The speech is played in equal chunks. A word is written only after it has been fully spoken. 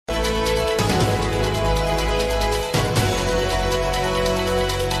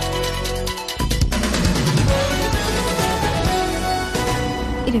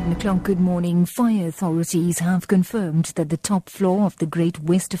o'clock, good morning. Fire authorities have confirmed that the top floor of the Great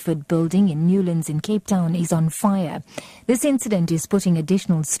Westerford building in Newlands in Cape Town is on fire. This incident is putting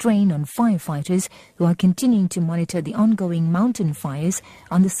additional strain on firefighters who are continuing to monitor the ongoing mountain fires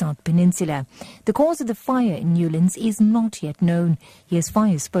on the South Peninsula. The cause of the fire in Newlands is not yet known. Here's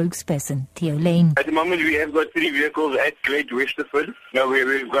fire spokesperson Theo Lane. At the moment, we have got 3 vehicles at Great Westerford. Now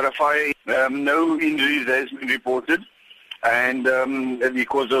we've got a fire. No injuries has been reported. And the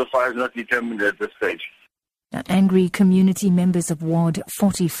cause of the fire is not determined at this stage. Angry community members of Ward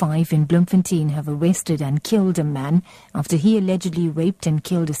 45 in Bloemfontein have arrested and killed a man after he allegedly raped and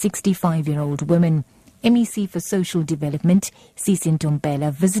killed a 65-year-old woman. MEC for Social Development, Sisi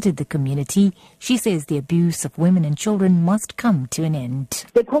Ntombela, visited the community. She says the abuse of women and children must come to an end.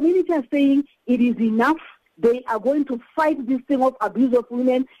 The community are saying it is enough. They are going to fight this thing of abuse of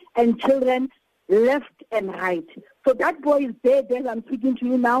women and children left and right. So that boy is dead as I'm speaking to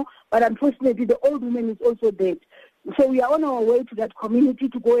you now, but unfortunately the old woman is also dead. So we are on our way to that community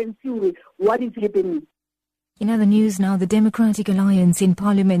to go and see what is happening. In other news now, the Democratic Alliance in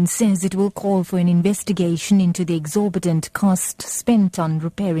Parliament says it will call for an investigation into the exorbitant cost spent on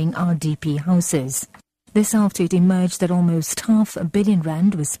repairing RDP houses. This after it emerged that almost R500 million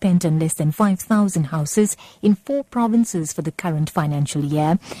was spent on less than 5,000 houses in 4 provinces for the current financial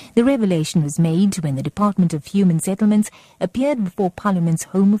year. The revelation was made when the Department of Human Settlements appeared before Parliament's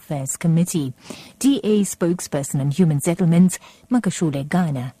Home Affairs Committee. DA spokesperson on Human Settlements, Makashule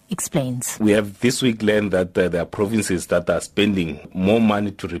Ghana, explains. We have this week learned that there are provinces that are spending more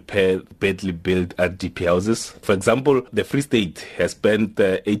money to repair badly built RDP houses. For example, the Free State has spent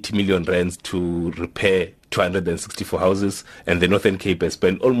 80 million rand to repair 264 houses, and the Northern Cape has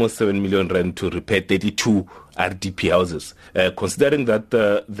spent almost 7 million rand to repair 32 RDP houses. Considering that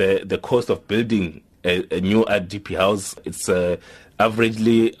the cost of building a new RDP house, it's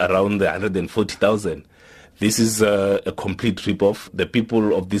averagely around 140,000. This is a complete rip-off. The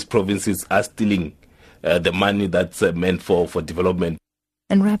people of these provinces are stealing the money that's meant for development.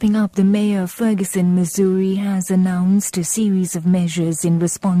 And wrapping up, the Mayor of Ferguson Missouri has announced a series of measures in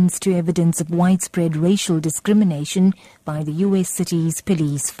response to evidence of widespread racial discrimination by the U.S. city's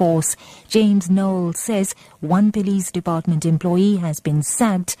police force. James Noel says 1 police department employee has been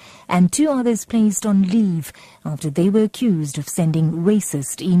sacked and 2 others placed on leave after they were accused of sending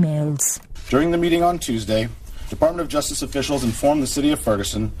racist emails. During the meeting on Tuesday, Department of Justice officials informed the City of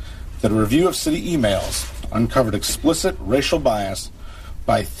Ferguson that a review of city emails uncovered explicit racial bias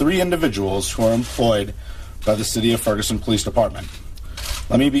by 3 individuals who are employed by the City of Ferguson Police Department.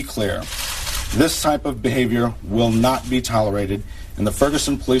 Let me be clear. This type of behavior will not be tolerated in the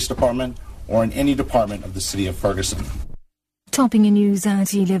Ferguson Police Department or in any department of the City of Ferguson. Topping in news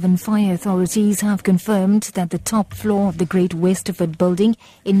at 11, fire authorities have confirmed that the top floor of the Great Westerford building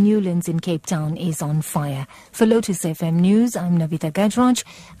in Newlands in Cape Town is on fire. For Lotus FM News, I'm NAVITHA GAJRAJ.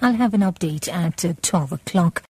 I'll have an update at 12 o'clock.